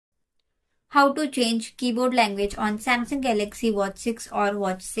How to change keyboard language on Samsung Galaxy Watch 6 or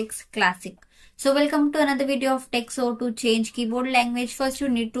Watch 6 Classic. So welcome to another video of Tech. So to change keyboard language, first you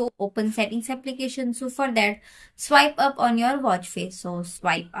need to open settings application. So for that, swipe up on your watch face. So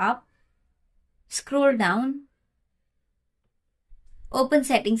swipe up, scroll down, open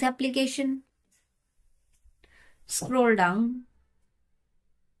settings application, scroll down,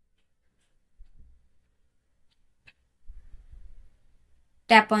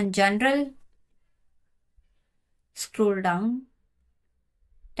 tap on general, scroll down,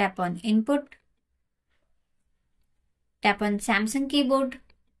 tap on input, tap on Samsung keyboard.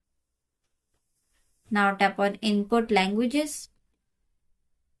 Now tap on input languages.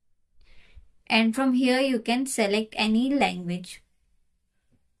 And from here you can select any language.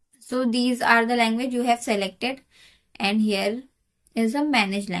 So these are the language you have selected. And here is a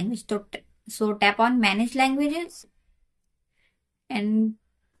manage language. So tap on manage languages. And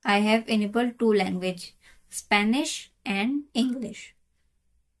I have enabled two language, Spanish and English.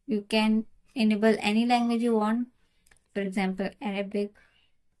 You can enable any language you want. For example, Arabic.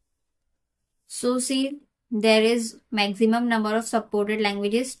 So see, there is maximum number of supported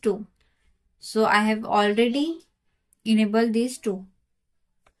languages 2. So I have already enabled these 2.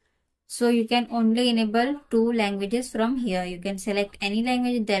 So you can only enable 2 languages from here. You can select any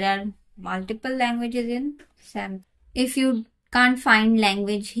language. There are multiple languages in Samsung. If you can't find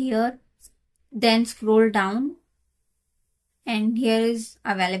language here, then scroll down and here is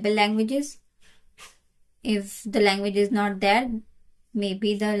available languages. If the language is not there,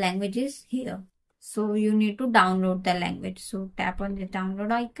 maybe the language is here. So you need to download the language. So tap on the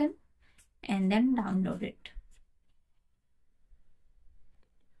download icon and then download it.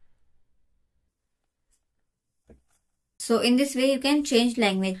 So in this way you can change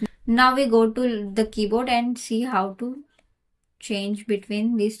language. Now we go to the keyboard and see how to change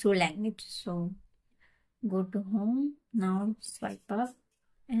between these two languages. So go to home. Now swipe up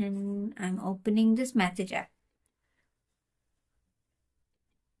and I'm opening this message app.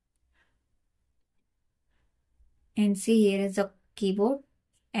 And see, here is the keyboard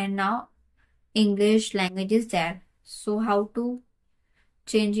and now English language is there. So how to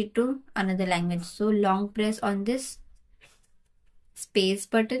change it to another language? So long press on this space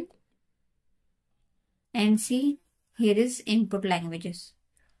button and see, here is input languages.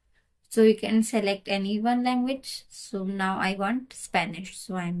 So you can select any one language. So now I want Spanish.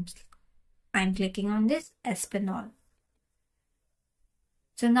 So I'm clicking on this Espanol.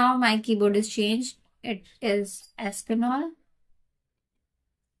 So now my keyboard is changed. It is Espanol.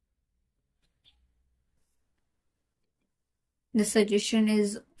 The suggestion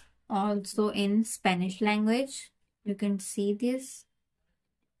is also in Spanish language. You can see this.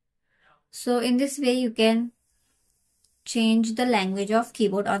 So in this way you can change the language of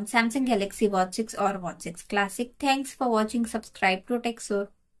keyboard on Samsung Galaxy Watch 6 or Watch 6 Classic. Thanks for watching. Subscribe to TechSource.